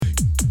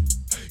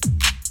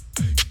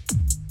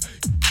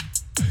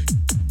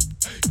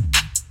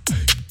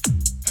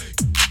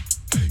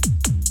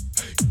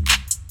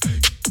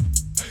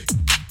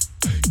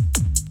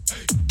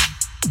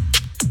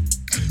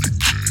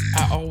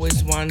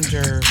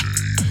wonder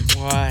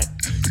what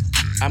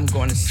I'm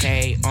going to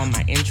say on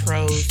my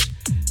intros,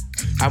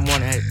 I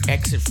want to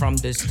exit from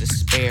this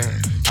despair.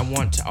 I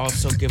want to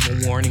also give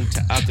a warning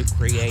to other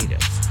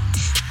creatives.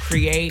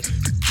 Create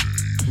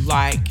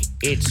like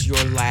it's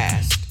your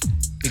last,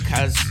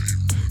 because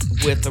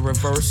with the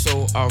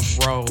reversal of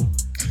Roe,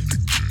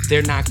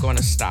 they're not going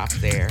to stop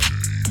there.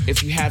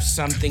 If you have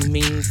something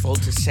meaningful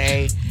to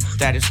say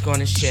that is going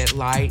to shed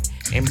light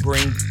and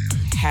bring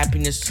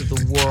happiness to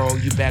the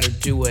world, you better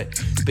do it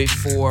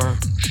before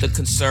the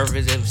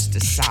conservatives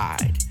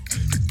decide.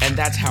 And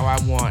that's how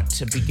I want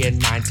to begin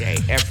my day,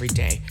 every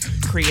day,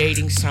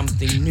 creating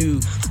something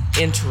new,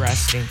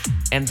 interesting,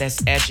 and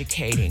that's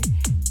educating,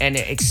 and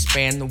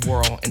expand the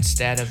world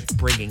instead of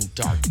bringing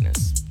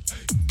darkness.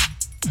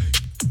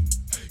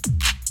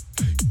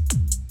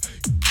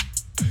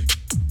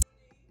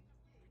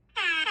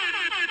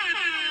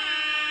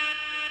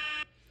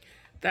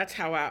 That's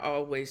how I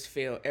always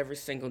feel every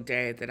single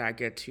day that I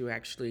get to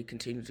actually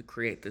continue to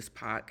create this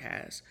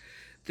podcast.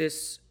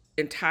 This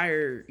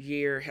entire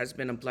year has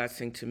been a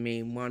blessing to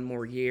me. One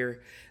more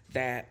year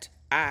that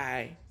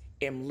I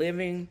am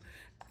living,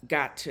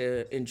 got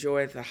to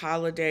enjoy the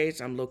holidays.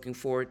 I'm looking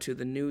forward to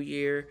the new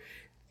year.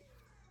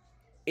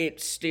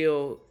 It's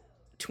still,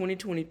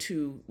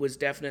 2022 was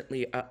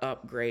definitely an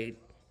upgrade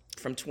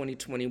from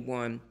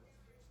 2021.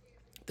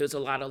 There's a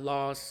lot of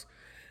loss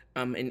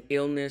and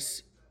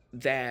illness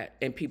that,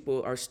 and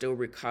people are still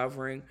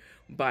recovering.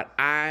 But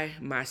I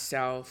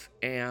myself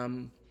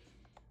am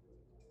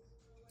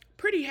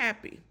pretty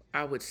happy,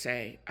 I would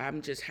say.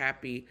 I'm just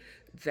happy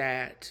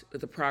that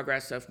the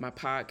progress of my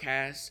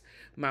podcast,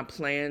 my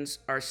plans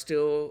are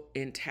still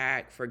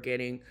intact for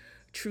getting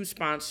true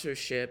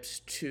sponsorships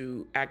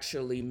to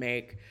actually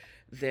make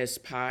this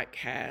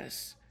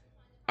podcast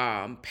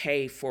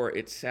pay for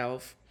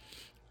itself.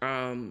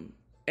 And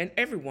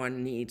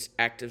everyone needs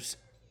active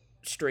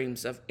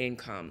streams of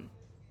income.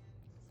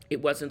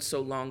 It wasn't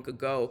so long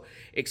ago,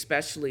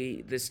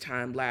 especially this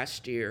time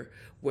last year,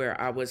 where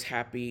I was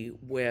happy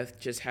with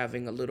just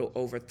having a little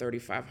over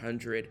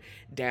 3,500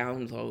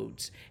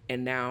 downloads.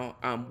 And now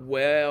I'm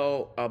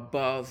well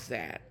above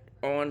that,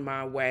 on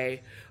my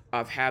way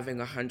of having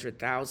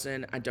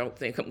 100,000. I don't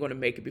think I'm going to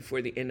make it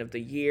before the end of the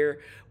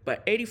year,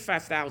 but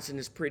 85,000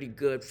 is pretty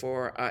good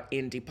for an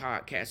indie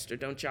podcaster,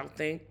 don't y'all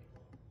think?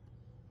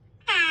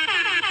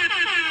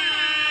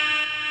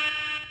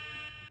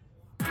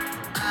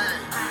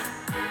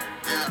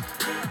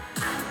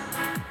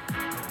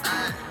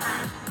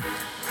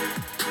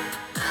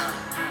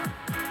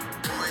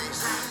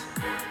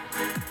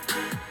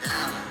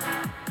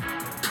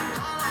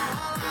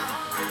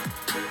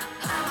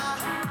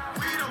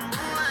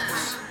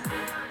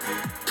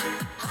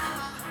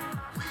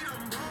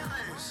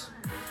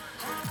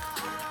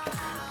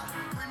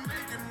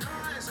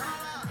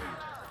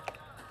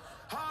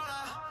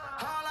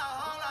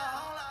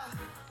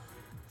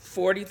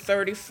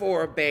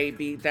 40-34,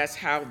 baby. That's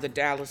how the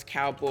Dallas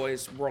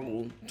Cowboys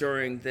rolled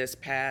during this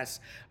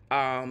past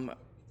um,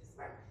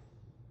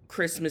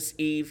 Christmas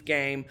Eve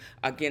game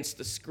against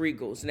the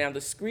Screagles. Now,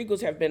 the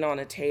Screagles have been on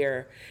a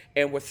tear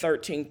and were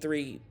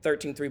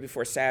 13-3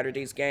 before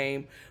Saturday's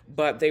game,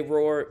 but they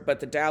roared. But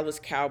the Dallas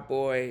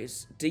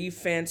Cowboys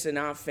defense and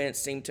offense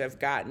seem to have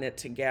gotten it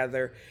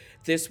together.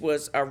 This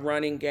was a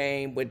running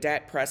game with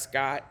Dak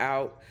Prescott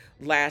out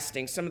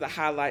lasting. Some of the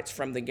highlights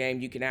from the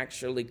game, you can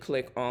actually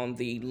click on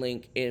the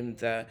link in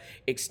the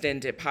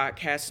extended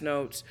podcast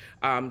notes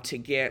to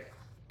get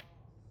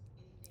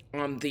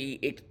on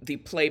the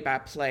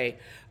play-by-play,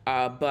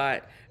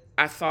 but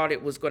I thought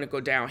it was going to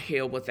go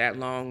downhill with that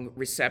long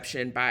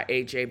reception by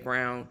A.J.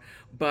 Brown,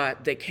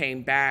 but they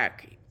came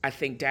back. I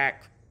think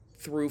Dak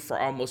threw for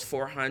almost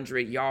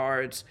 400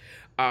 yards.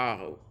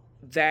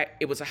 That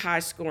it was a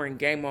high-scoring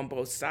game on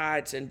both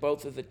sides, and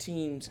both of the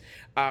teams'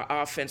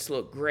 offense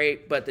looked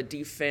great, but the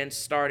defense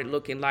started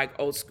looking like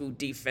old-school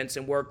defense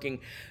and working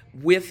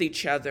with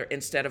each other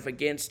instead of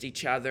against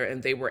each other,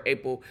 and they were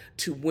able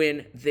to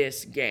win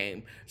this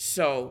game.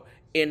 So,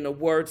 in the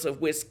words of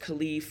Wiz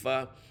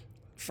Khalifa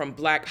from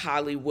Black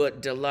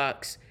Hollywood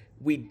Deluxe,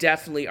 we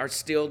definitely are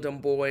still them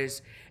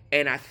boys.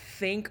 And I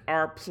think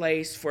our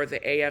place for the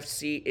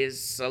AFC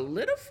is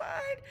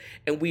solidified,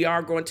 and we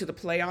are going to the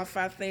playoff,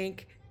 I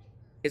think.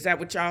 Is that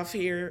what y'all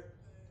hear?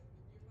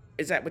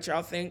 Is that what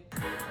y'all think?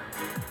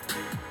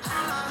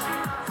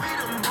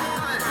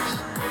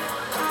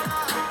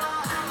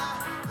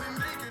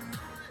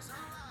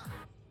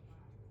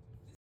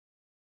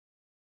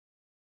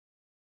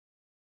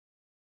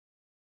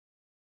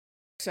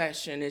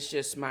 Session is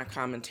just my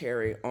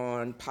commentary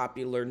on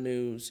popular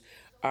news.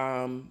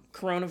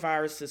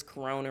 Coronavirus is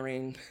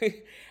coronaing.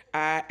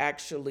 I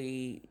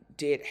actually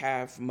did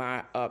have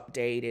my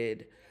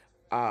updated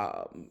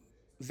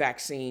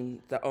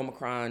vaccine, the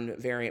Omicron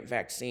variant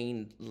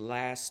vaccine,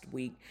 last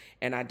week,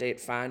 and I did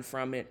fine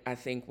from it. I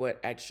think what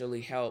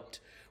actually helped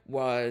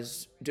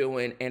was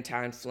doing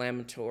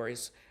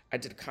anti-inflammatories. I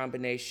did a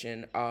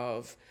combination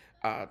of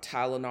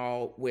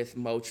Tylenol with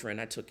Motrin.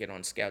 I took it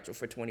on schedule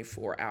for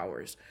 24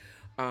 hours.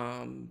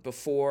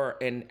 before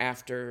and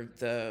after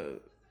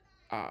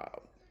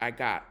I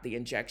got the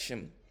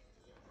injection.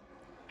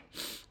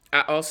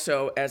 I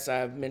also, as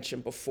I've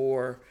mentioned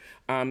before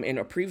in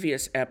a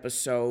previous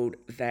episode,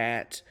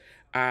 that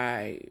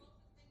I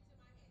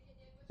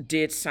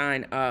did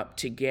sign up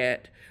to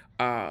get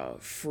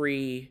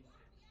free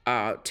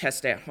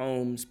test at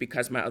homes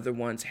because my other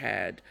ones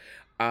had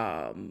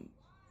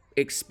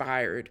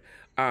expired.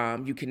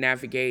 You can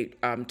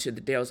navigate to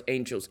the Dale's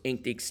Angels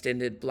Inc., the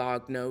extended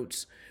blog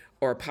notes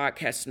or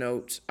podcast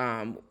notes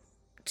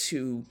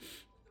to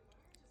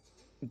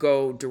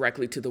go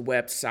directly to the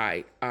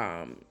website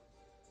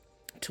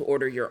to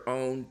order your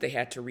own. They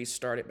had to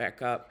restart it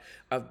back up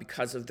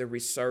because of the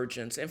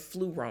resurgence and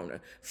flu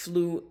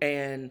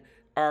and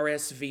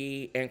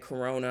RSV and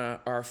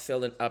corona are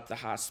filling up the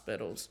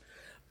hospitals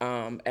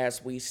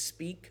as we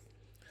speak.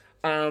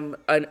 In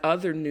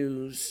other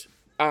news,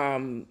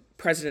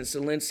 President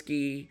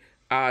Zelensky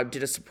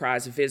did a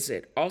surprise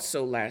visit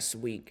also last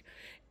week,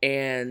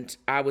 and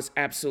I was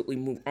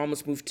absolutely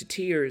almost moved to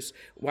tears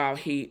while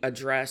he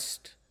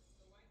addressed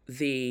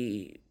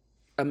the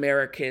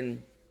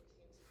American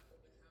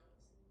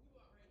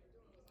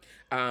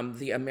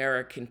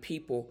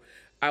people.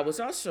 I was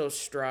also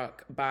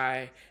struck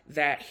by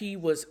that he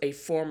was a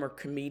former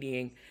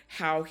comedian,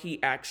 how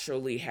he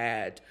actually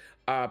had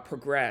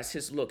progressed.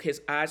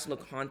 His eyes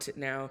look haunted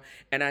now,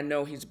 and I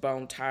know he's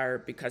bone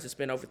tired because it's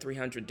been over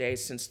 300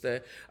 days since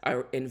the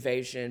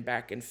invasion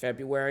back in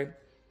February.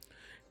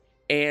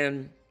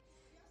 And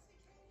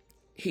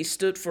he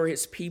stood for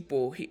his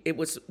people. It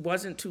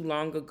wasn't too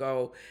long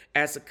ago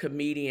as a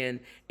comedian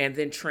and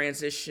then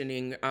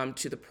transitioning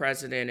to the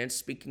president and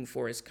speaking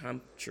for his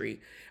country.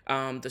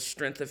 The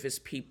strength of his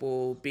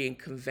people being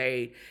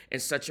conveyed in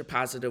such a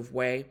positive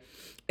way.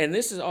 And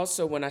this is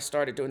also when I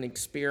started doing an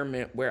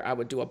experiment where I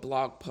would do a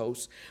blog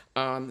post,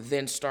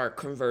 then start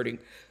converting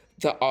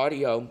the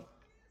audio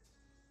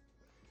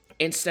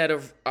instead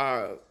of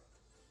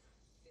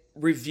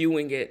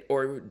reviewing it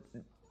or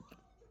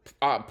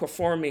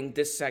performing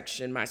this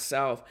section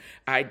myself.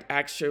 I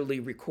actually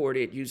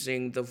recorded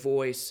using the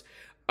voice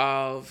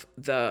of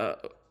the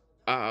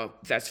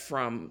that's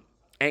from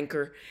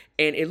Anchor,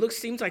 and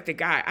seems like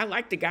I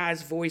like the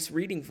guy's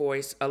reading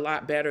voice a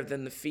lot better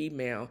than the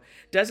female.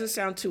 Doesn't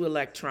sound too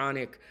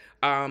electronic,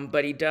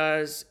 but it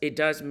does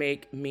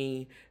make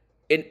me.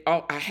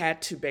 I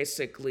had to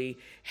basically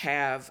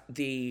have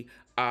the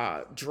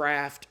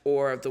draft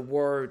or the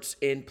words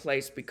in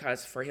place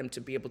because for him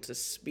to be able to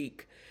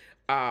speak.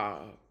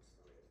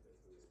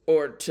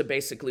 Or to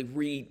basically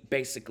read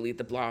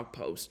the blog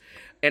post.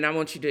 And I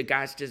want you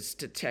guys just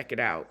to check it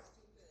out.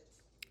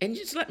 And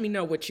just let me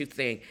know what you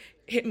think.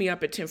 Hit me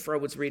up at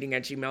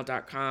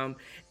timfrowasreading@gmail.com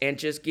and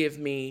just give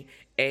me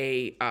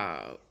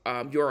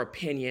your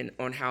opinion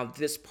on how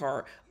this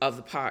part of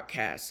the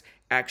podcast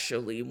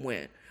actually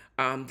went.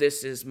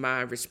 This is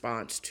my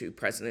response to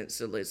President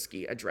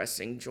Zelensky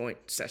addressing joint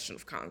session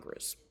of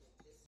Congress.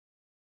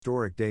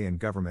 Historic day in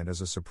government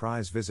as a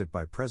surprise visit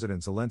by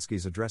President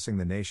Zelensky's addressing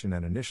the nation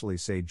and initially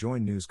say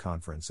joint news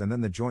conference and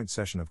then the joint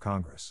session of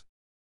Congress.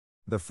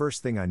 The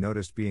first thing I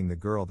noticed being the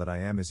girl that I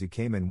am is he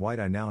came in white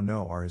I now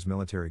know are his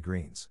military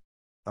greens.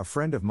 A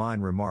friend of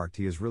mine remarked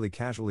he is really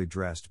casually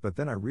dressed, but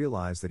then I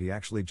realized that he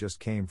actually just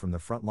came from the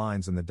front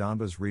lines in the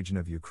Donbas region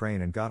of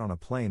Ukraine and got on a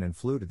plane and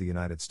flew to the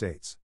United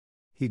States.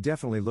 He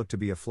definitely looked to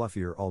be a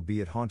fluffier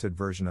albeit haunted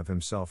version of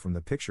himself from the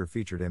picture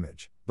featured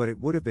image, but it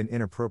would have been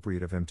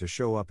inappropriate of him to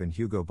show up in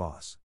Hugo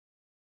Boss.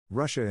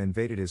 Russia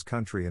invaded his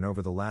country and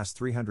over the last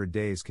 300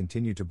 days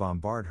continued to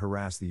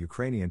harass the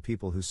Ukrainian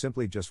people who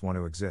simply just want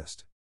to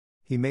exist.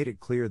 He made it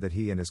clear that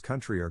he and his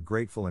country are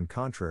grateful, and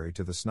contrary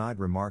to the snide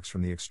remarks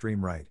from the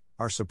extreme right,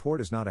 our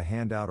support is not a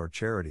handout or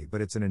charity,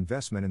 but it's an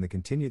investment in the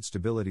continued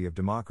stability of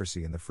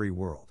democracy in the free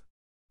world.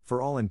 For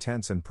all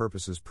intents and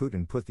purposes,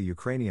 Putin put the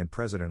Ukrainian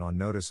president on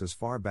notice as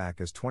far back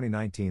as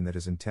 2019 that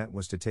his intent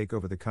was to take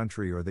over the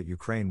country, or that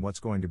Ukraine was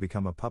going to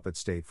become a puppet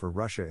state for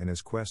Russia in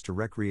his quest to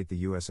recreate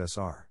the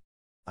USSR.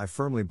 I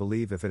firmly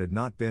believe if it had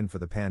not been for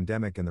the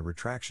pandemic and the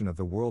retraction of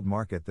the world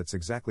market, that's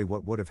exactly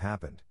what would have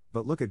happened,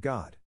 but look at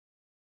God.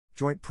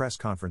 Joint press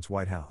conference,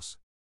 White House.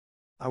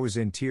 I was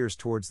in tears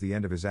towards the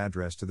end of his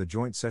address to the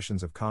joint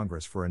sessions of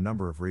Congress for a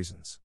number of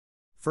reasons.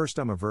 First,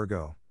 I'm a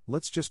Virgo,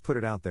 let's just put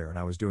it out there, and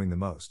I was doing the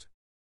most.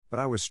 But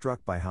I was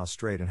struck by how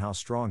straight and how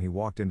strong he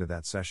walked into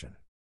that session.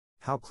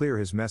 How clear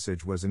his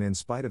message was, and in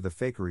spite of the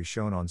fakery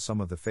shown on some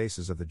of the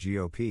faces of the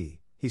GOP,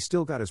 he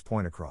still got his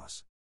point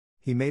across.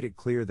 He made it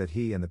clear that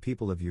he and the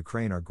people of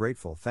Ukraine are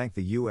grateful, thank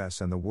the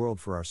US and the world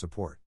for our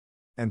support.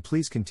 And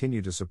please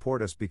continue to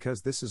support us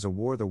because this is a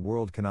war the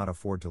world cannot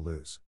afford to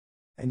lose.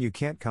 And you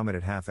can't come at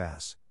it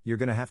half-ass, you're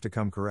gonna have to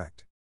come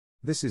correct.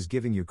 This is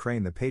giving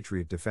Ukraine the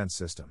Patriot defense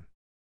system.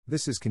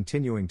 This is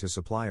continuing to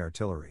supply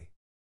artillery.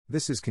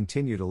 This is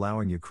continued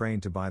allowing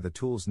Ukraine to buy the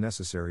tools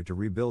necessary to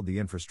rebuild the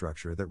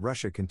infrastructure that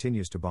Russia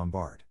continues to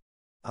bombard.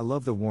 I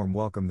love the warm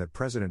welcome that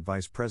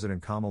Vice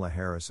President Kamala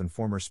Harris and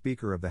former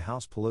Speaker of the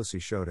House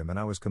Pelosi showed him, and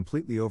I was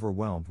completely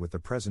overwhelmed with the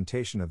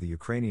presentation of the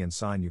Ukrainian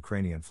sign,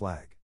 Ukrainian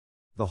flag.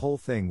 The whole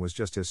thing was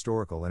just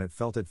historical, and it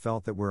felt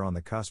that we're on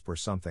the cusp or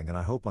something, and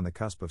I hope on the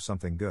cusp of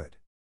something good.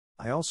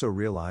 I also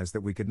realized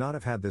that we could not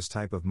have had this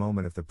type of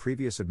moment if the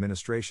previous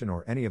administration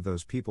or any of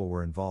those people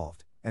were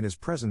involved, and his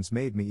presence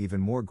made me even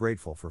more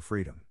grateful for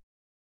freedom.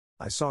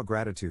 I saw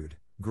gratitude,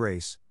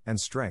 grace, and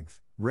strength,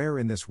 rare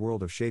in this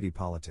world of shady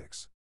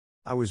politics.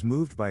 I was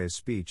moved by his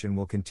speech and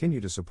will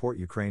continue to support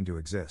Ukraine to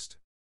exist.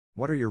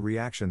 What are your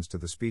reactions to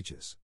the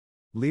speeches?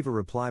 Leave a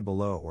reply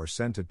below or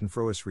send to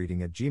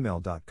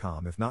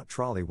tnfroisreading@gmail.com. If not,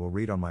 Trolley will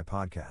read on my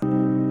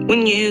podcast.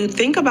 When you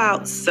think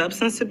about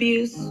substance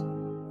abuse,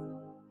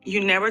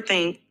 you never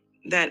think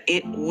that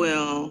it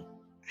will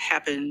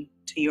happen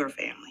to your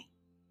family.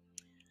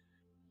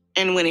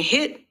 And when it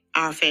hit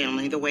our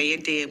family the way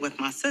it did with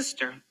my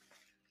sister,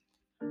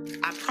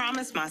 I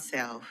promised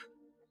myself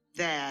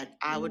that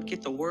I would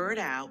get the word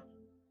out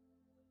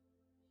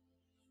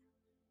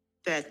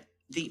that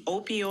the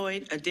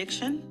opioid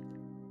addiction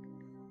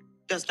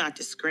does not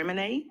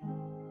discriminate.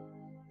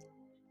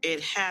 It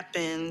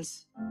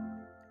happens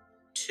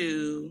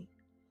to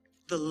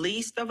the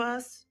least of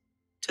us,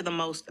 to the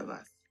most of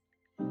us.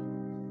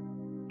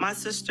 My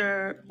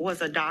sister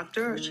was a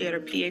doctor. She had her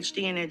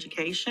PhD in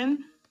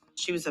education.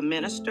 She was a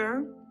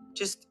minister,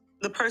 just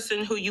the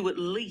person who you would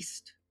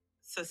least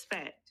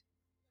suspect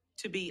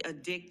to be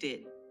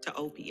addicted to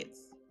opiates.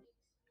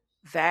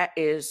 That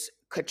is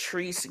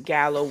Catrice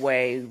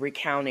Galloway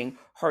recounting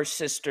her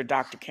sister,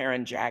 Dr.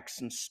 Karen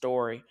Jackson's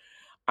story.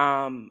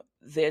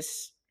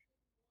 This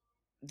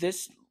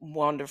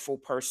wonderful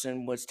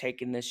person was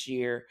taken this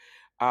year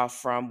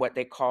from what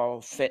they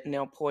call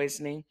fentanyl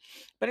poisoning,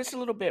 but it's a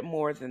little bit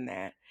more than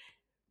that.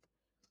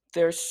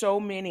 There's so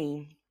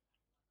many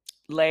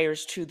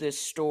layers to this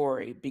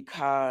story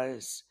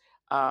because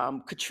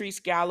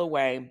Catrice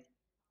Galloway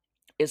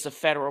is a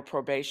federal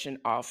probation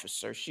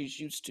officer. She's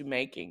used to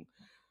making,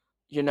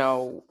 you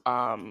know,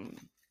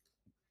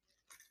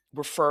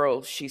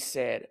 referrals, she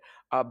said,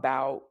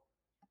 about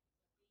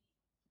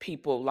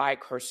people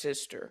like her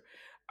sister.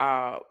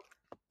 Uh,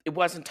 it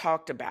wasn't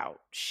talked about.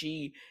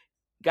 She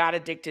got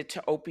addicted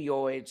to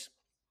opioids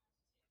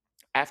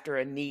after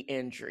a knee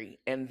injury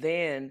and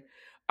then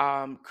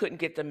couldn't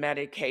get the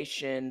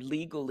medication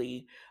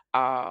legally.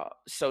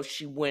 So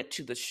she went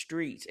to the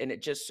streets, and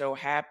it just so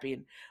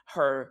happened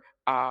her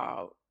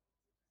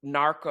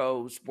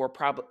narcos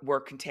were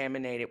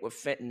contaminated with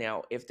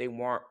fentanyl if they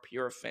weren't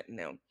pure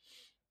fentanyl.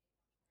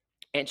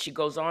 And she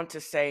goes on to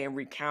say and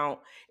recount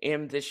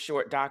in this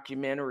short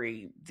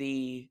documentary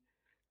the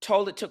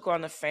toll it took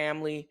on the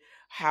family,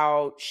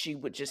 how she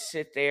would just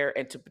sit there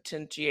and to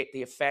potentiate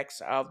the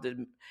effects of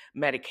the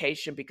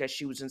medication because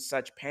she was in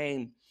such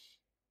pain.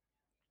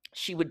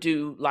 She would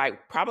do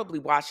like probably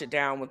wash it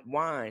down with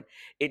wine.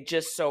 It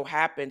just so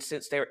happened,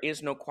 since there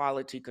is no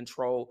quality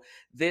control,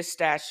 this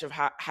stash of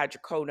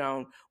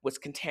hydrocodone was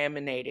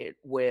contaminated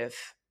with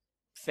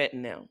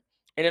fentanyl.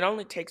 And it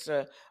only takes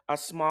a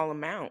small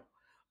amount.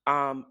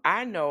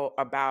 I know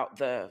about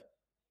the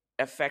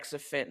effects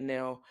of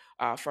fentanyl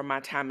from my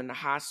time in the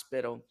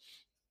hospital.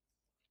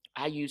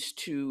 I used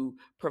to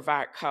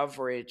provide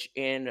coverage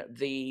in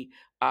the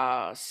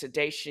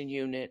sedation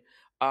unit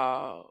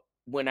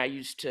when I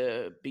used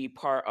to be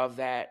part of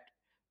that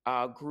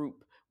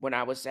group when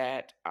I was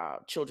at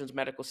Children's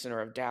Medical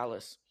Center of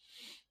Dallas.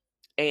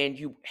 And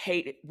you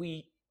hate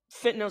it.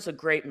 Fentanyl's a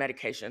great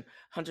medication,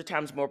 100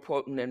 times more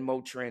potent than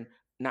morphine,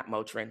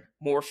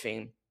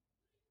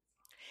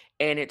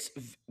 and it's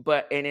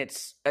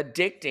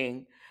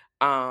addicting,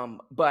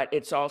 but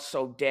it's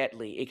also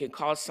deadly. It can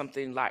cause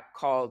something like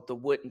called the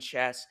wooden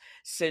chest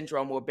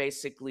syndrome, where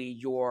basically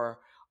your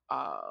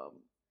um,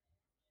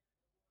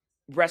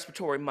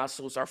 respiratory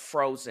muscles are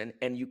frozen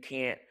and you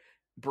can't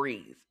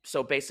breathe.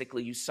 So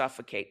basically, you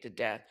suffocate to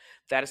death.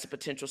 That is a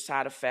potential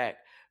side effect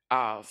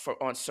for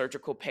on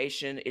surgical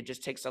patient. It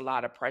just takes a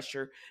lot of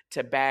pressure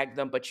to bag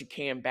them, but you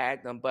can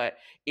bag them. But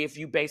if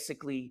you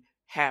basically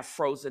have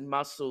frozen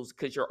muscles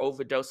because you're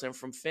overdosing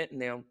from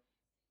fentanyl,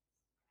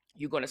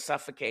 you're going to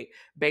suffocate.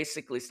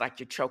 Basically, it's like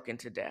you're choking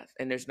to death,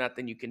 and there's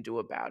nothing you can do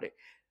about it.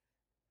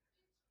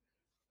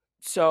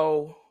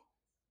 So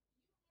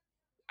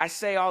I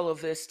say all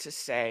of this to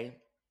say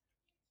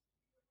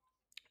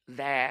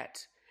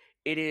that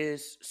it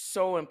is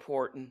so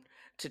important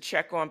to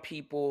check on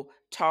people,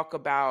 talk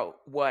about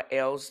what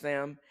ails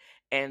them,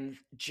 and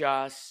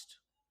just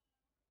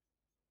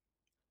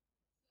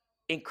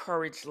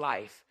encourage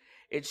life.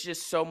 It's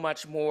just so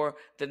much more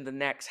than the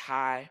next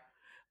high.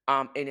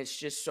 And it's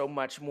just so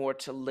much more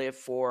to live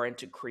for and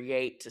to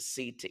create, to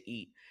see, to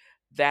eat.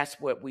 That's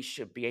what we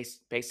should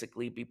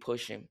basically be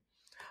pushing.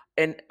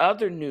 In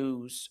other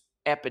news,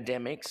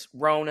 epidemics,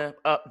 Rona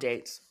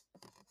updates.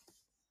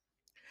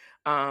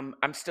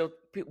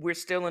 We're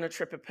still in a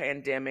triple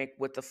pandemic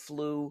with the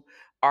flu,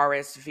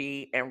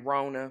 RSV, and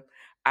Rona.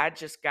 I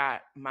just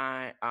got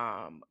my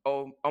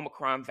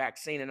Omicron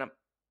vaccine and I'm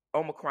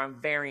Omicron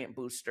variant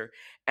booster,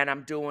 and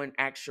I'm doing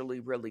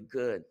actually really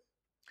good.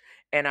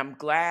 And I'm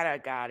glad I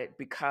got it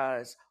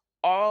because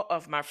all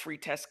of my free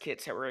test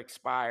kits were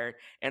expired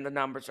and the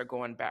numbers are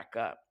going back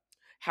up.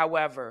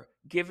 However,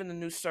 given the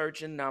new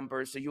surge in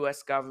numbers, the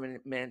US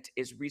government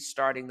is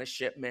restarting the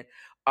shipment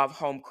of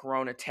home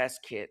corona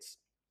test kits,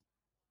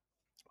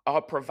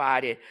 all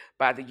provided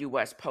by the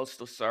US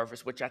Postal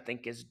Service, which I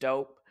think is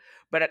dope.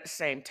 But at the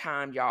same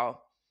time,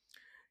 y'all,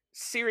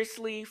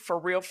 seriously, for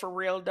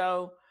real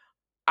though,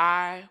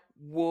 I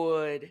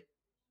would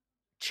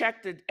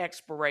check the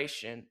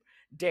expiration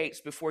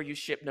dates before you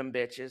ship them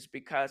bitches,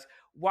 because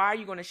why are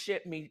you going to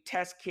ship me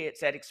test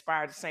kits that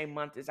expire the same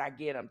month as I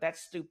get them?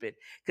 That's stupid,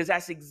 because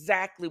that's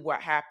exactly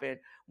what happened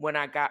when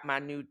I got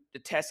the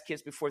test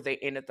kits before they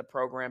ended the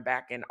program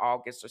back in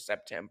August or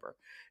September.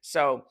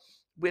 So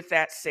with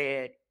that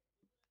said,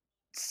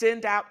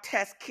 send out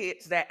test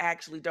kits that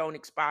actually don't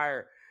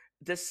expire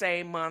the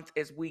same month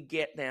as we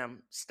get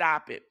them.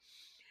 Stop it.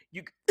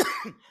 You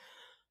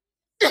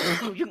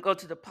you can go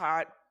to the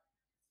podcast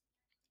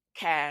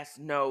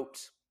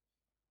notes,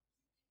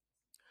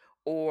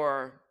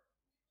 or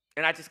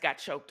and I just got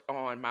choked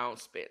on my own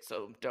spit,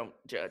 so don't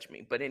judge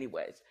me. But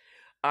anyways,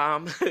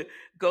 um,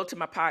 go to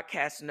my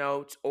podcast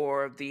notes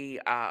or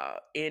the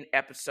in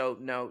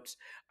episode notes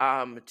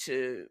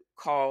to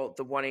call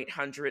the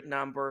 1-800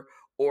 number,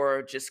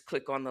 or just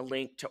click on the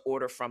link to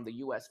order from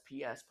the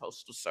USPS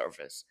Postal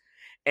Service.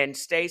 And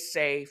stay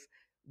safe,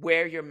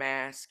 wear your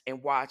mask,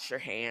 and wash your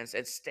hands,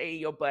 and stay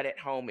your butt at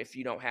home if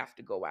you don't have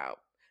to go out.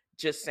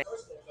 Just saying.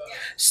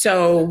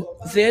 So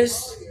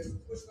this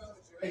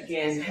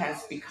again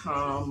has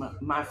become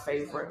my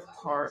favorite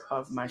part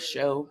of my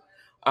show.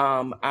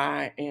 I'm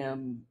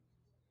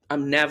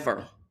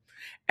never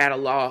at a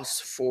loss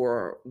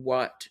for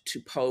what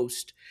to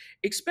post,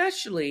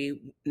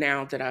 especially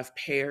now that I've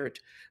paired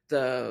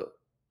the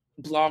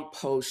blog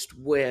post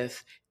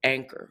with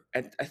Anchor.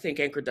 I think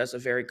Anchor does a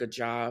very good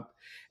job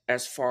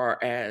as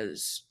far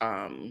as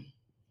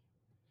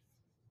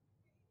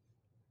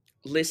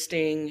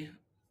listing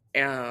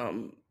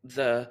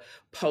the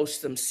posts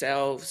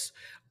themselves,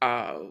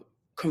 uh,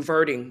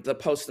 converting the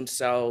posts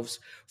themselves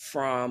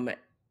from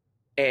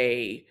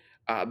a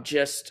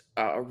just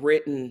a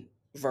written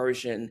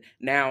version.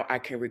 Now I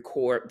can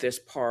record this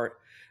part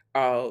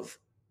of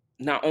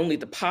not only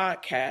the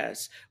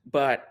podcast,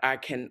 but I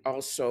can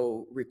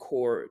also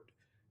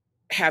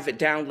have it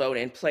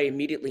download and play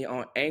immediately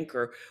on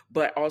Anchor.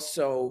 But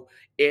also,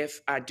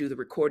 if I do the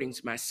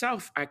recordings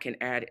myself, I can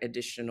add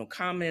additional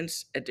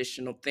comments,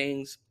 additional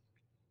things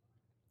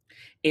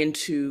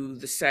into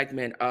the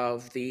segment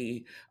of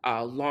the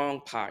long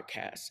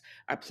podcast.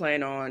 I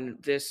plan on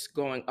this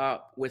going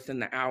up within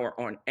the hour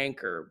on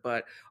Anchor,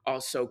 but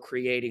also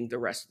creating the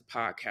rest of the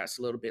podcast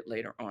a little bit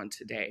later on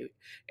today.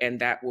 And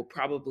that will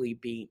probably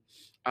be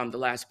the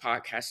last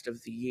podcast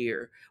of the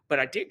year. But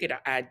I did get an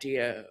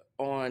idea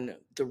on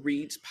the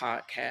Reads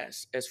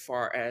podcast as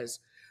far as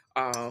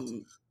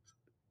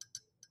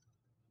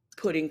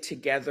putting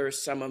together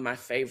some of my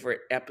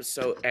favorite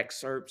episode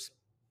excerpts,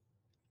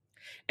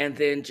 and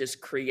then just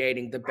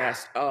creating the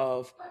best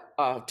of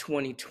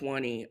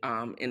 2020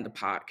 in the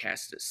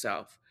podcast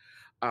itself.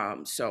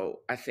 So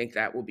I think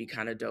that will be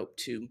kind of dope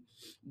too.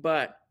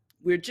 But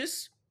we're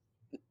just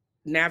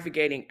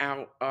navigating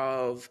out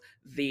of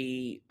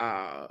the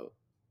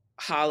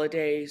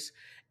holidays,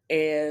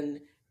 and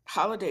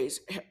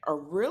holidays are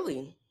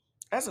really,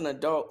 as an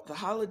adult, the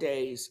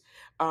holidays,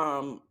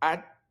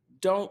 I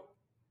don't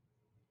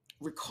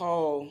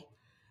recall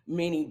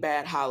many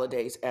bad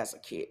holidays as a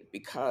kid,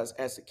 because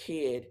as a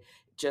kid,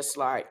 just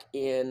like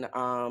in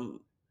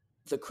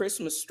the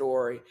Christmas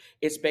story,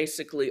 it's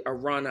basically a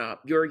run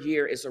up. Your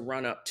year is a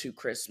run up to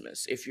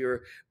Christmas. If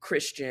you're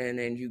Christian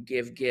and you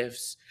give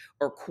gifts,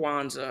 or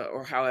Kwanzaa,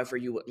 or however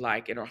you would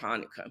like it, or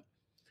Hanukkah.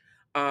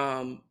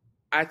 Um,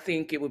 I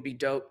think it would be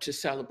dope to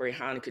celebrate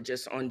Hanukkah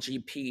just on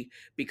GP,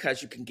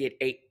 because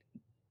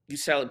you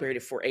celebrate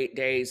it for 8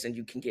 days and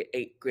you can get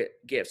eight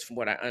gifts, from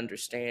what I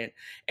understand,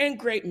 and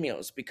great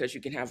meals, because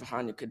you can have a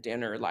Hanukkah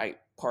dinner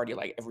party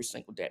like every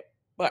single day.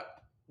 But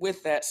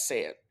with that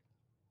said,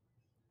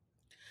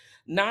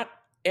 not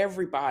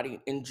everybody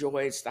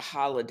enjoys the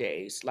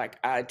holidays like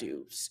I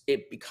do.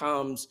 It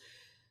becomes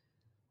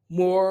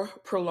more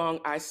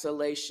prolonged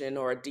isolation,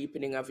 or a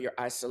deepening of your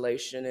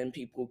isolation, and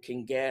people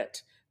can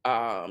get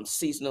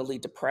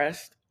seasonally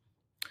depressed.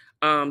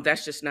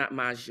 That's just not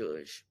my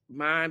zhuzh.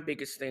 My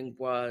biggest thing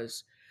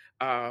was,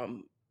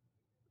 um,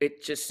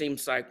 it just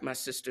seems like my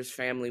sister's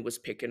family was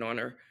picking on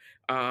her.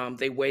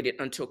 They waited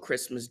until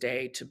Christmas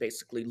Day to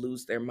basically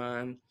lose their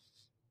mind,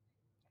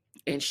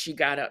 and she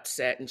got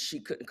upset and she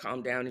couldn't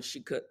calm down, and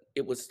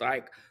it was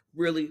like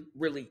really,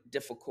 really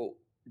difficult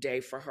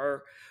day for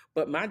her.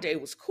 But my day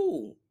was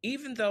cool.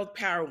 Even though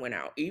power went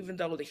out, even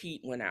though the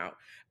heat went out,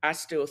 I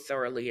still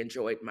thoroughly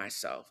enjoyed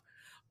myself.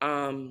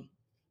 Um,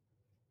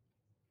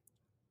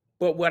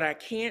 but what I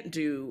can't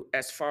do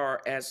as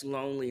far as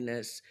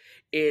loneliness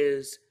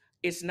is,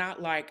 it's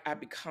not like I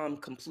become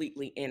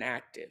completely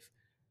inactive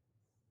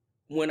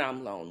when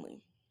I'm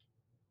lonely.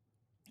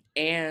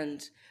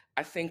 And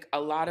I think a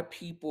lot of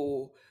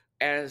people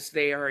as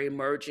they are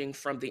emerging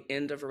from the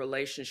end of a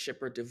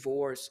relationship or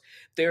divorce,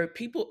 there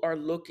people are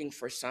looking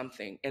for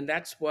something, and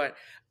that's what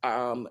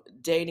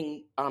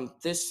dating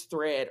this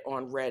thread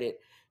on Reddit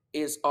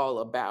is all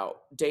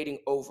about. Dating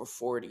over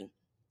 40.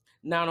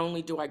 Not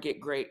only do I get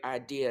great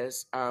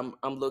ideas, I'm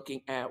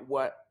looking at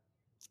what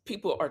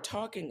people are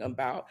talking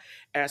about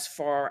as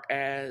far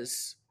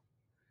as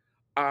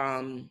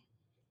um,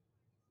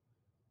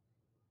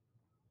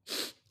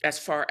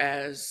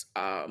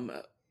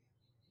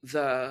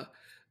 the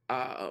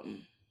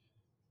um,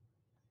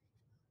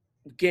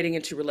 getting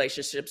into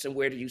relationships and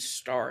where do you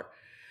start.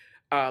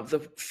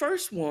 The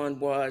first one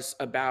was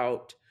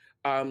about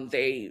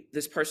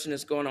this person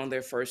is going on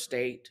their first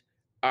date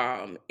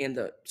in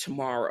the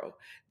tomorrow.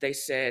 They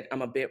said,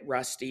 I'm a bit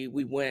rusty.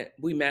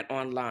 We met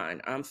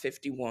online. I'm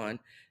 51,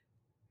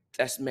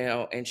 that's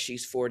male, and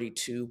she's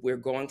 42. We're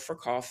going for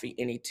coffee.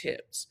 Any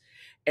tips?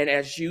 And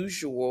as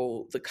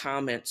usual, the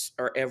comments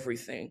are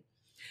everything.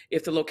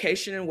 If the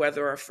location and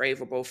weather are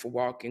favorable for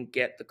walking,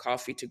 get the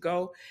coffee to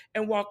go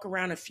and walk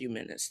around a few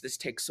minutes. This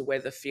takes away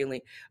the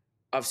feeling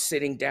of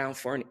sitting down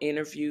for an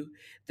interview.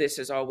 This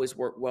has always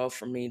worked well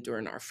for me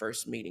during our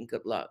first meeting.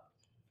 Good luck.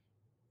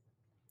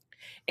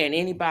 And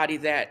anybody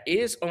that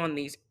is on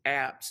these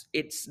apps,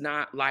 it's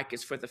not like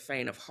it's for the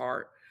faint of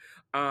heart.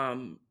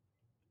 Um,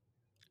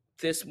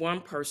 this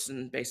one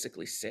person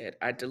basically said,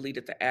 I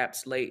deleted the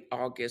apps late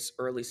August,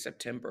 early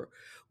September,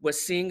 was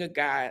seeing a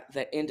guy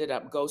that ended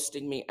up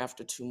ghosting me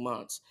after 2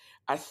 months.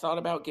 I thought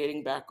about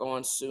getting back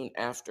on soon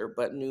after,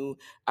 but knew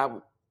I,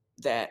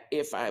 that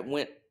if I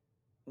went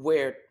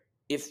where,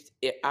 if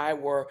I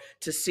were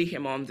to see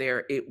him on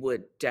there, it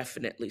would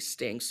definitely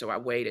sting. So I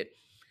waited.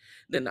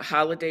 Then the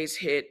holidays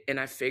hit, and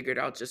I figured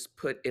I'll just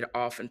put it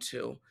off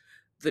until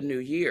the new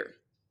year.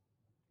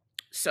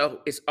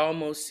 So it's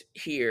almost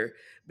here.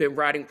 Been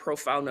writing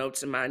profile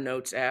notes in my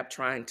notes app,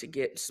 trying to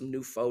get some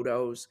new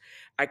photos.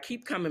 I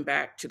keep coming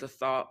back to the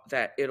thought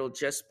that it'll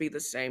just be the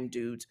same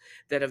dudes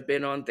that have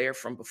been on there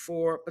from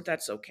before, but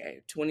that's okay.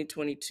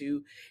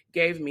 2022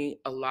 gave me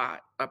a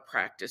lot of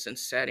practice in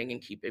setting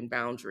and keeping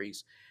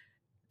boundaries.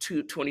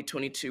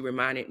 2022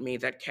 reminded me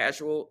that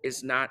casual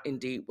is not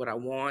indeed what I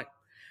want.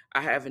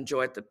 I have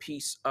enjoyed the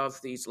peace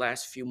of these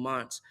last few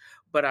months,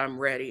 but I'm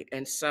ready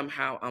and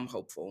somehow I'm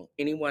hopeful.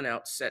 Anyone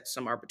else set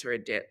some arbitrary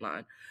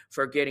deadline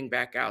for getting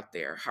back out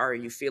there? How are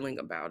you feeling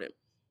about it?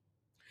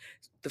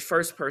 The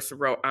first person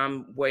wrote,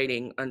 I'm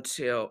waiting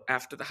until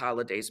after the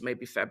holidays,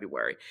 maybe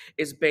February.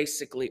 It's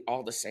basically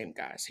all the same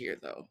guys here,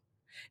 though.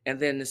 And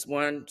then this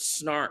one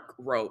snark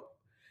wrote,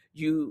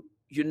 you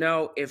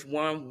know, if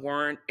one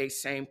weren't a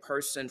same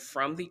person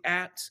from the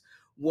apps,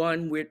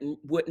 one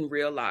wouldn't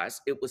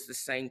realize it was the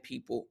same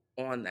people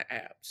on the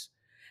apps.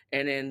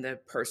 And then the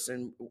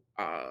person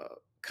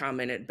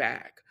commented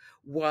back,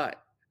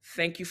 what?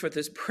 Thank you for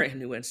this brand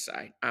new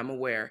insight. I'm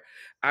aware.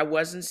 I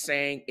wasn't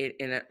saying it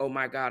in a, oh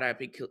my God,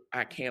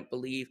 I can't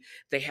believe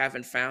they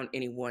haven't found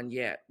anyone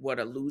yet. What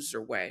a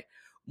loser way.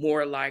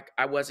 More like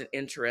I wasn't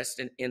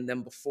interested in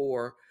them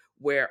before.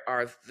 Where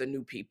are the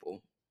new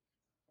people?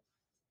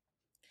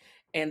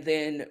 And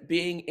then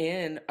being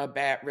in a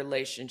bad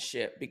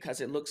relationship because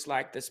it looks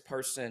like this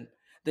person,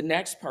 the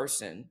next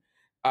person,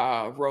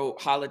 wrote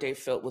holiday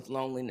filled with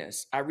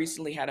loneliness. I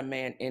recently had a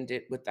man end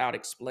it without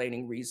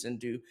explaining reason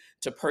due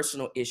to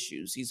personal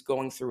issues. He's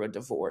going through a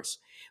divorce.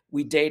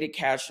 We dated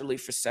casually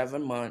for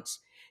 7 months.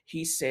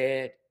 He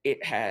said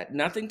it had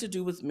nothing to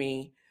do with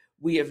me.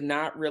 We have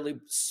not really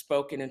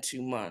spoken in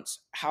 2 months.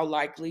 How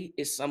likely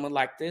is someone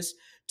like this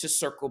to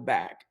circle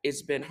back?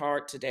 It's been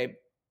hard today,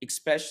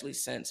 especially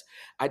since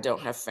I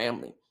don't have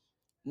family.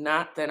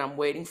 Not that I'm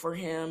waiting for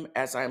him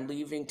as I'm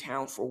leaving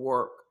town for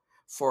work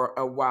for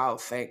a while,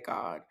 thank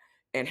God,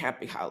 and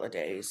happy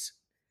holidays.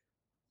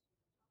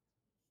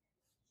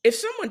 If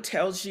someone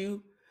tells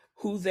you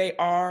who they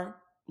are,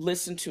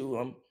 listen to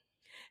them.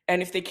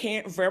 And if they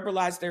can't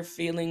verbalize their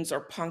feelings or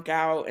punk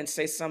out and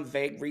say some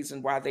vague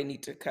reason why they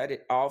need to cut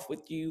it off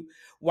with you,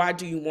 why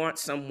do you want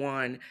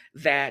someone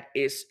that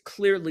is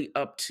clearly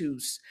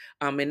obtuse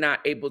and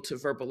not able to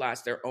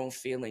verbalize their own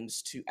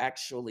feelings to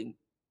actually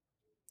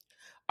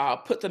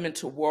put them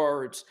into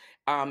words,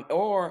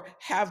 or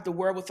have the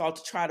wherewithal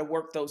to try to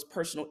work those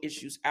personal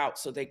issues out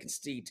so they can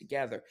stay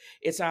together?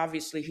 It's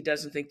obviously he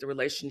doesn't think the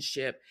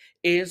relationship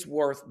is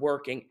worth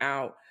working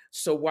out.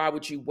 So why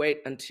would you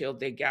wait until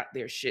they got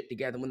their shit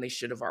together when they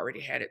should have already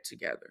had it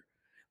together?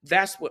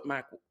 That's what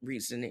my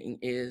reasoning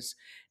is.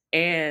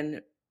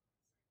 And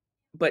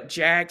but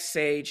Jag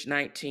Sage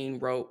 19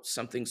 wrote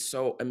something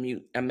so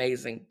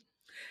amazing.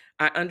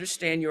 I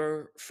understand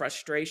your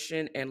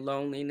frustration and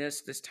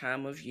loneliness this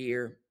time of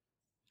year.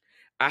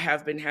 I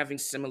have been having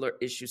similar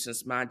issues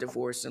since my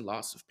divorce and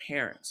loss of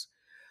parents.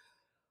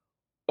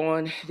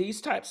 On these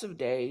types of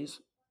days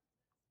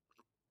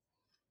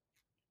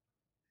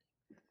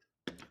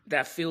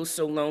that feel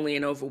so lonely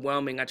and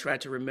overwhelming, I try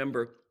to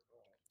remember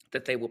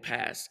that they will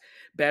pass.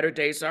 Better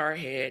days are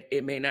ahead.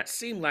 It may not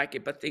seem like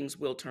it, but things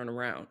will turn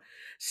around.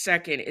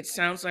 Second, it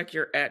sounds like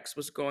your ex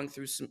was going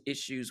through some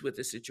issues with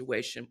the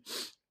situation.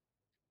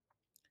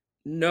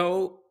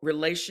 No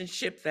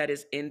relationship that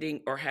is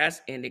ending or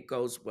has ended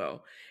goes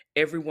well.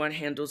 Everyone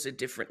handles it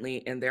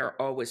differently, and there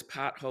are always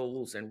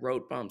potholes and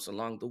road bumps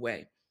along the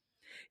way.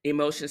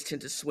 Emotions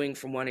tend to swing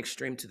from one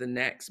extreme to the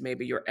next.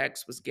 Maybe your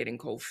ex was getting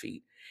cold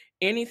feet.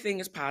 Anything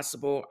is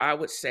possible. I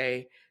would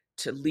say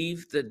to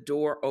leave the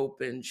door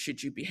open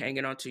should you be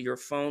hanging onto your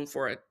phone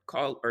for a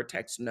call or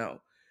text.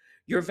 No.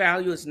 Your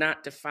value is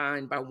not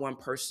defined by one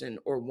person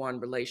or one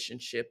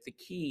relationship. The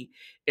key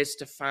is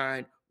to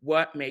find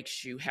what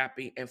makes you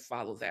happy and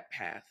follow that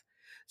path.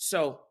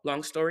 So,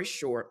 long story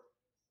short,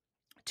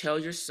 tell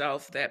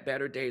yourself that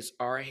better days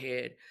are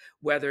ahead,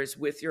 whether it's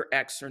with your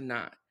ex or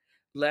not.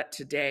 Let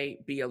today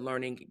be a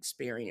learning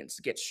experience.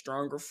 Get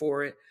stronger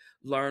for it,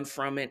 learn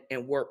from it,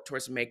 and work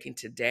towards making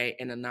today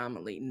an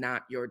anomaly,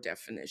 not your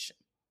definition.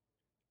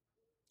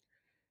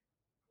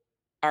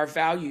 Our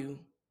value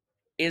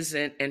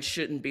isn't and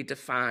shouldn't be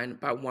defined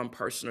by one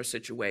person or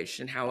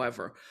situation.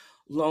 However,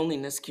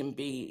 loneliness can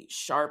be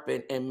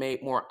sharpened and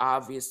made more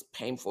obvious,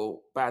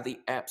 painful by the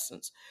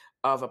absence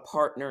of a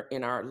partner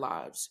in our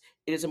lives.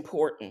 It is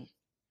important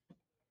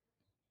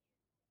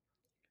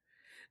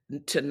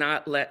to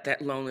not let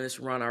that loneliness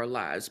run our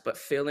lives, but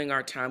filling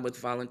our time with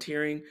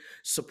volunteering,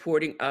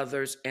 supporting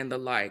others, and the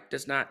like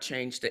does not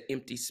change the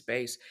empty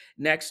space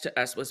next to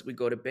us as we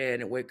go to bed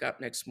and wake up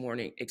next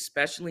morning,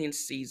 especially in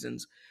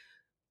seasons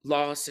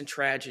loss and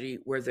tragedy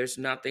where there's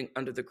nothing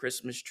under the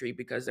Christmas tree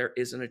because there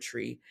isn't a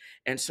tree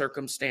and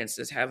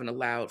circumstances haven't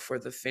allowed for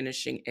the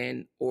finishing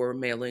and or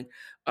mailing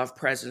of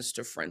presents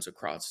to friends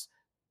across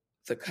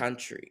the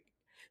country.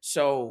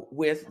 So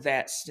with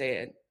that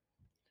said,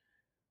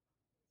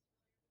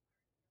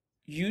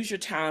 use your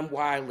time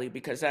wisely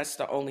because that's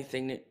the only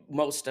thing that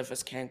most of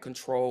us can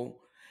control,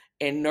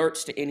 and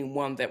nerds to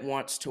anyone that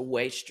wants to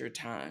waste your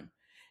time.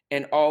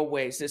 And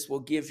always, this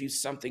will give you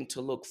something to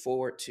look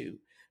forward to.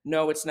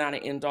 No, it's not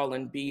an end all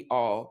and be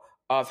all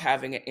of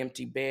having an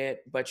empty bed,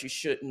 but you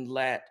shouldn't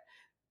let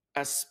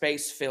a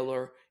space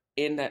filler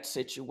in that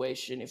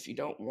situation if you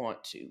don't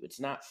want to. It's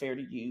not fair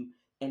to you,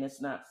 and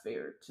it's not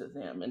fair to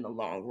them in the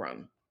long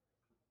run.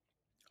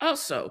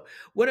 Also,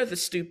 what are the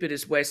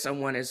stupidest ways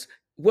someone is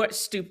what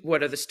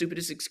are the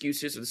stupidest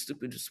excuses or the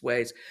stupidest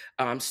ways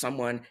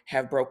someone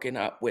have broken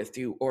up with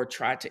you or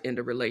tried to end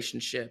a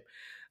relationship?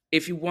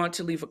 If you want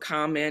to leave a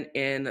comment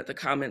in the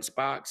comments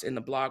box in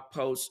the blog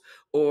post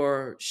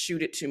or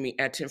shoot it to me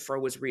at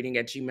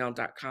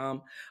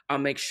tinfroisreading@gmail.com, I'll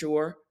make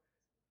sure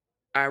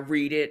I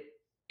read it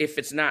if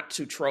it's not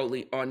too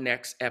trolly on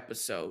next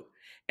episode.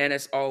 And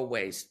as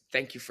always,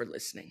 thank you for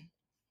listening.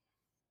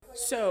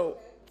 So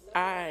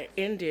I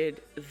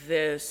ended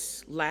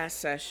this last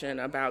session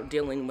about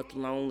dealing with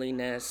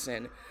loneliness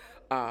and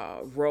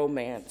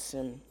romance.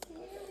 And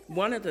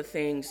one of the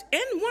things,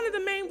 and one of the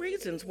main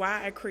reasons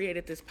why I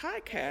created this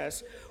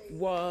podcast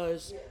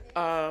was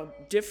a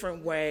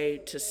different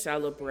way to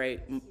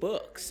celebrate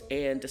books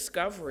and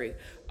discovery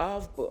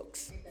of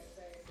books.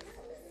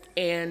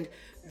 And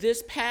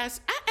this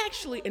past, I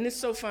actually, and it's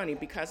so funny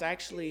because I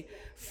actually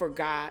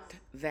forgot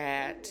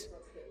that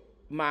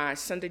my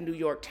Sunday New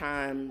York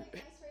Times,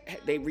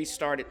 they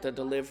restarted the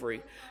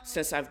delivery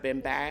since I've been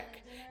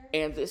back.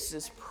 And this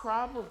is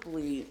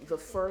probably the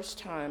first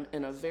time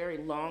in a very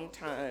long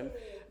time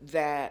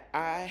that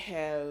I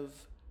have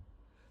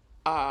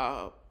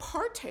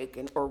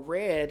partaken or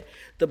read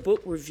the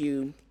book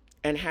review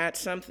and had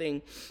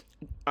something,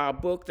 a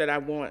book that I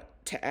want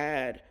to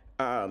add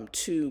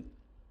to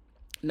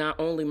not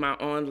only my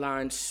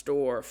online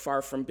store,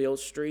 Far From Beale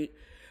Street,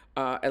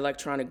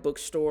 electronic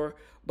bookstore,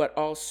 but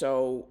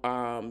also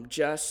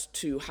just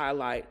to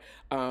highlight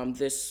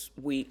this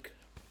week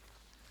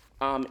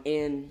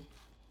in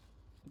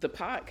the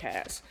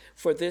podcast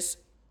for this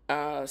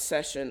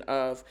session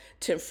of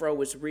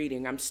TNFRO is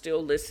reading. I'm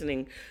still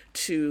listening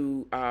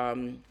to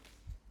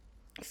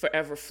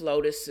Forever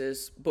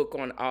FLOTUS's book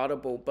on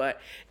Audible,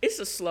 but it's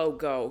a slow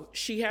go.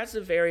 She has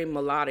a very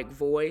melodic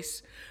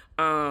voice.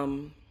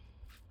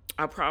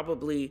 I'll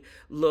probably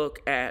look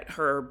at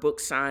her book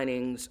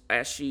signings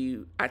as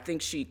I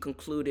think she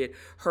concluded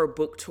her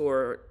book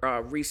tour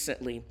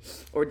recently,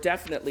 or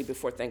definitely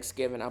before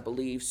Thanksgiving, I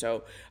believe.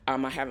 So I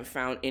haven't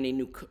found any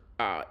new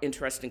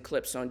interesting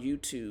clips on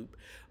YouTube.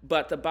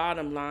 But the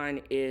bottom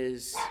line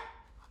is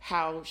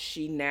how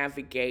she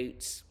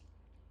navigates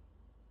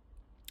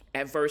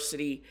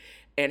adversity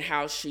and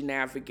how she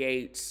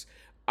navigates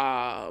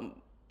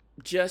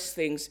just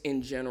things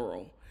in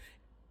general.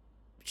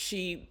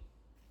 She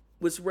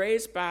was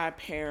raised by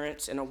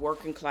parents in a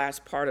working class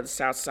part of the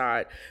South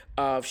Side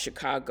of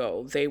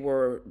Chicago. They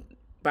were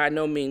by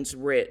no means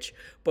rich,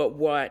 but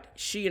what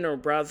she and her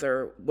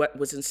brother, what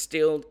was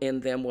instilled in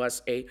them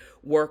was a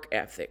work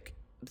ethic.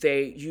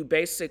 You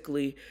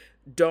basically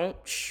don't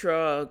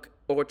shrug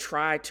or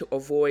try to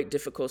avoid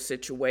difficult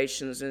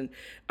situations, and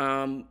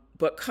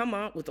but come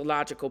up with a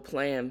logical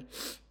plan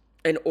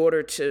in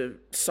order to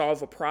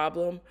solve a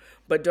problem,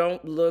 but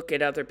don't look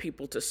at other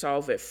people to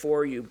solve it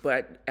for you,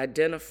 but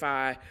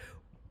identify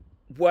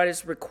what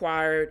is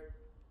required,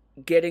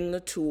 getting the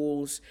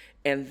tools,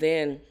 and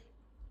then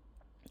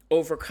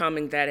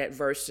overcoming that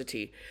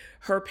adversity.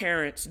 Her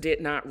parents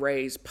did not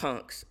raise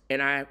punks,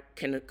 and I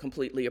can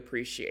completely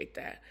appreciate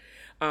that.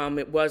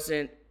 It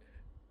wasn't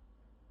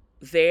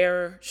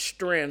Their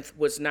strength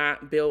was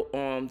not built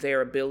on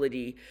their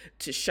ability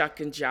to shuck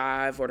and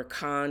jive or to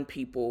con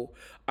people.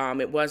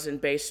 It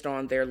wasn't based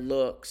on their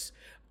looks.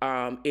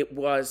 It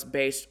was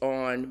based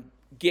on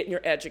getting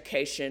your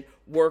education,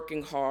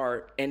 working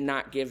hard, and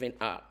not giving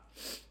up.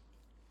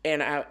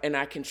 And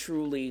I can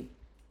truly,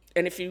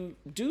 and if you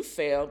do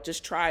fail,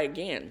 just try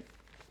again.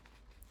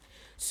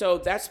 So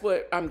that's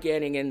what I'm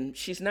getting. And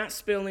she's not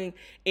spilling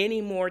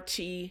any more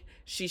tea.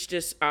 She's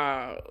just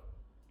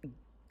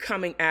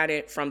coming at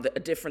it from a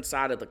different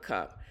side of the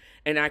cup.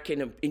 And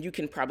you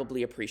can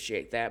probably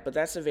appreciate that. But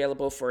that's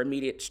available for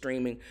immediate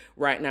streaming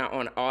right now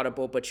on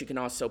Audible. But you can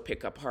also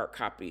pick up hard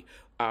copy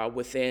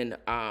within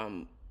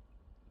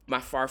my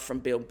Far From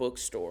Bill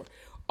bookstore.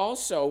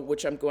 Also,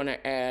 which I'm going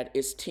to add,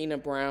 is Tina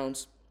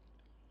Brown's.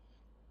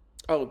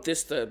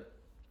 The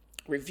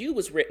review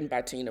was written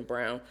by Tina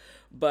Brown,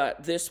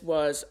 but this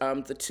was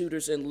The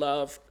Tutors in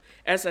Love.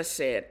 As I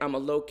said, I'm a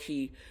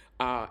low-key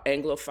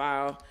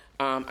Anglophile.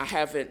 I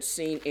haven't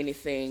seen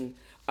anything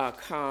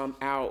come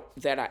out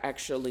that I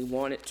actually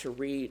wanted to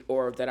read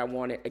or that I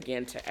wanted,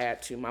 again, to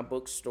add to my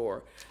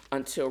bookstore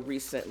until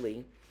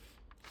recently.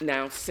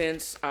 Now,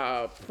 since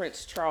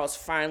Prince Charles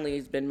finally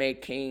has been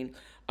made king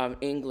of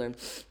England,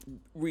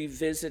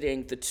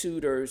 revisiting the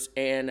Tudors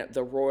and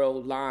the royal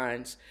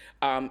lines,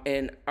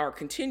 and our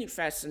continued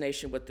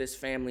fascination with this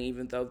family,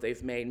 even though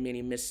they've made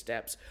many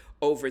missteps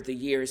over the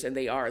years, and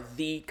they are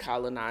the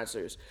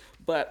colonizers.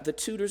 But The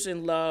Tudors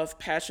in Love,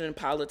 Passion and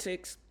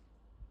Politics,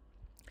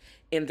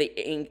 in the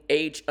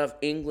age of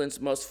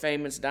England's most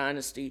famous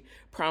dynasty,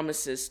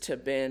 promises to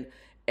be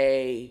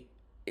a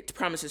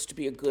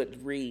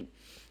good read.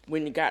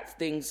 When you got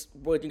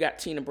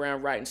Tina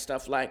Brown writing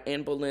stuff like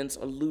Anne Boleyn's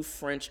aloof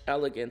French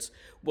elegance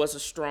was a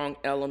strong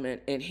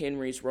element in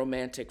Henry's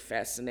romantic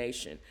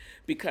fascination,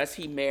 because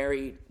he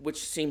married,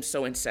 which seems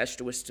so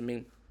incestuous to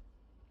me,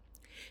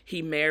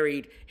 he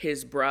married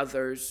his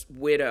brother's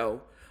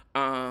widow,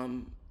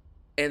 and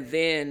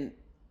then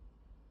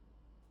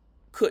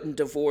couldn't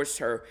divorce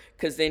her,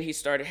 because then he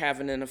started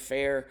having an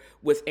affair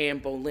with Anne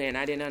Boleyn.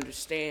 I didn't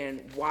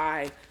understand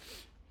why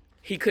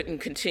he couldn't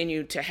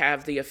continue to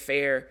have the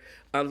affair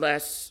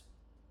unless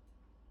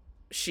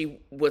she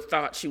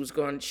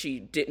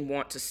didn't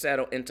want to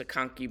settle into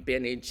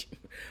concubinage.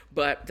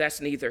 But that's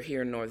neither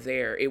here nor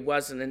there. It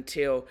wasn't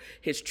until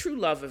his true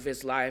love of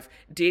his life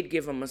did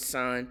give him a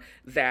son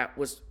that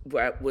was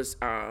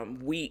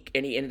weak,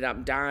 and he ended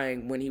up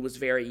dying when he was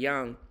very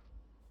young.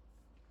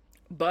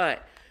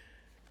 But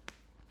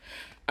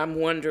I'm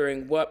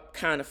wondering what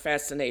kind of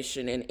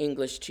fascination in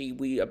English tea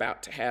we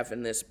about to have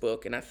in this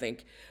book. And I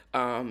think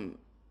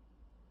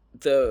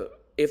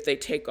if they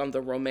take on the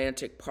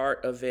romantic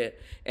part of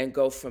it and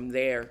go from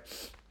there,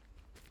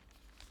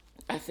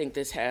 I think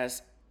this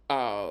has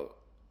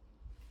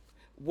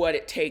what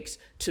it takes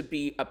to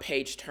be a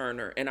page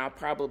turner. And I'll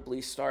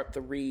probably start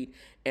the read,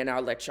 and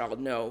I'll let y'all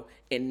know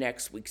in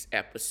next week's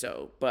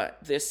episode.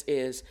 But this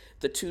is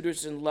The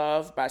Tutors in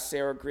Love by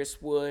Sarah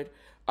Griswood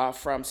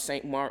from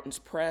St. Martin's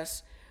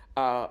Press,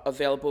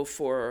 available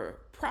for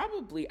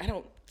I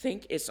don't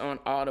think it's on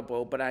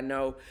Audible, but I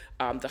know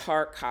the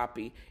hard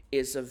copy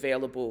is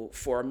available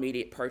for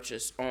immediate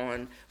purchase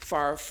on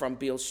Far From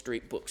Beale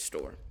Street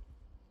bookstore.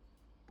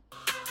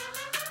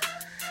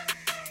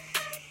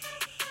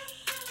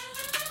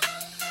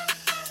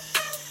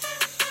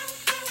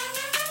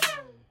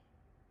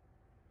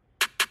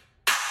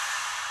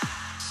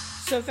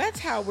 So that's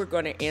how we're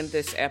going to end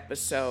this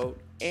episode,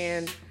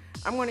 and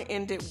I'm going to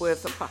end it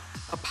with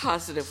a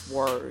positive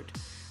word.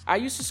 I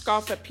used to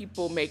scoff at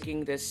people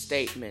making this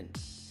statement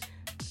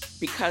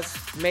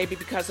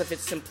because of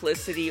its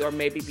simplicity, or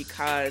maybe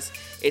because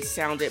it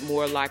sounded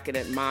more like an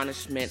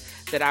admonishment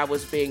that I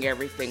was being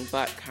everything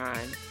but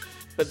kind.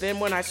 But then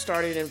when I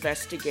started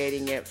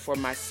investigating it for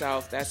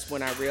myself, that's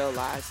when I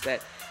realized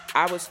that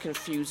I was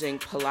confusing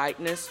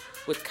politeness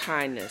with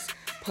kindness.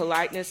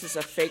 Politeness is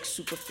a fake,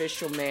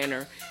 superficial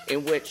manner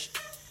in which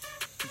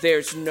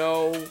there's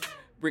no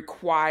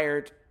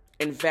required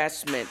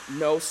investment,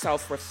 no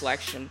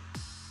self-reflection.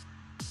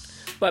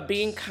 But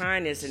being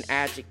kind is an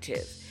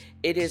adjective.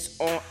 It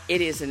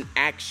is an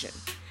action.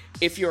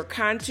 If you're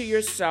kind to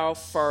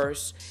yourself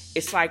first,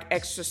 it's like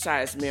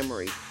exercise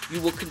memory.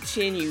 You will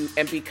continue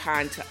and be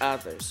kind to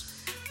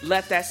others.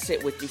 Let that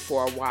sit with you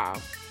for a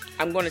while.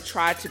 I'm going to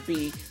try to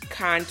be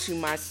kind to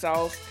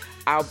myself.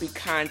 I'll be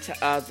kind to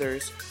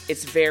others.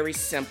 It's very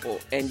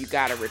simple, and you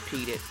got to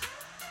repeat it.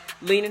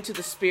 Lean into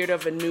the spirit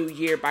of a new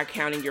year by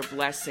counting your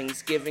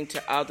blessings, giving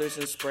to others,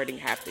 and spreading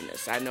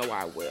happiness. I know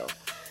I will.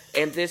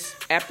 And this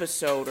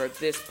episode, or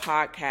this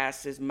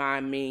podcast, is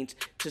my means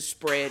to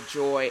spread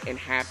joy and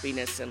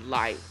happiness and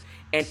light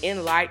and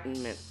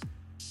enlightenment.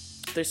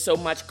 There's so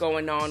much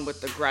going on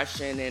with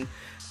aggression and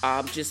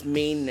just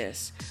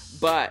meanness.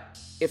 But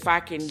if I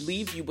can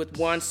leave you with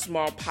one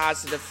small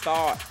positive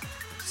thought,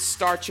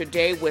 start your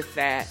day with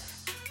that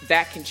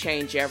can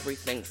change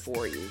everything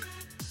for you.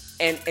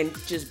 and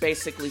just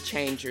basically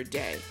change your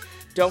day.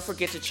 Don't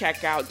forget to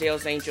check out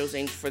Dale's Angels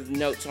Inc. for the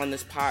notes on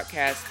this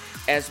podcast,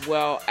 as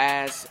well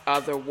as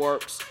other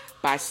works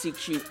by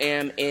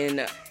CQM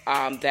and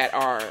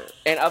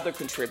other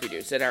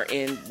contributors that are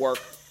in work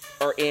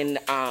or in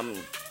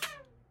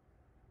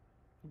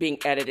being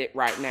edited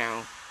right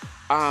now.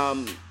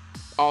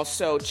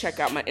 Also, check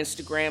out my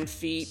Instagram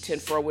feed,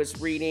 TNFRO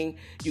is Reading.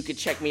 You can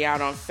check me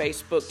out on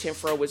Facebook,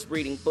 TNFRO is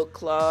Reading Book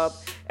Club,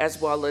 as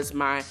well as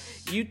my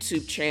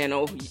YouTube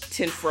channel,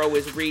 TNFRO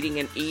is Reading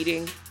and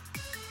Eating.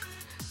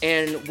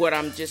 And what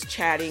I'm just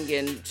chatting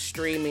and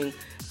streaming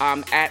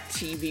at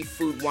TV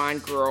Food Wine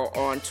Girl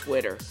on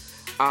Twitter.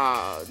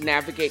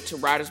 Navigate to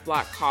Writer's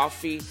Block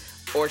Coffee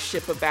or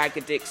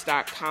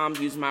shipabagadicts.com.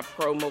 Use my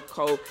promo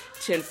code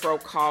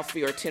TNFRO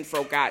Coffee or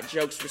TNFRO Got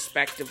Jokes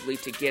respectively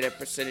to get a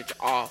percentage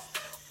off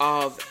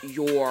of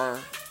your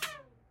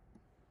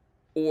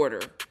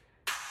order.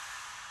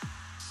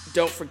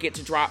 Don't forget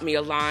to drop me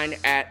a line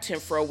at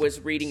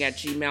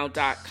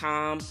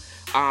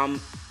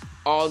TNFROisreading@gmail.com.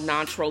 All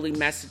non-trolling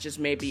messages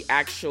may be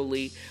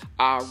actually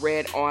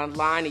read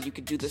online, and you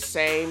can do the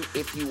same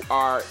if you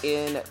are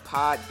in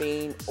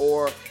Podbean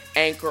or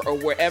Anchor or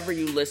wherever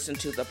you listen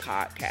to the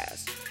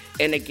podcast.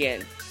 And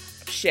again,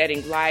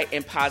 shedding light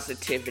and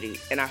positivity.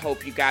 And I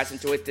hope you guys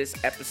enjoyed this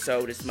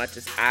episode as much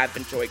as I've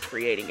enjoyed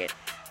creating it.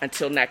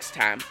 Until next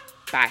time,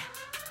 bye.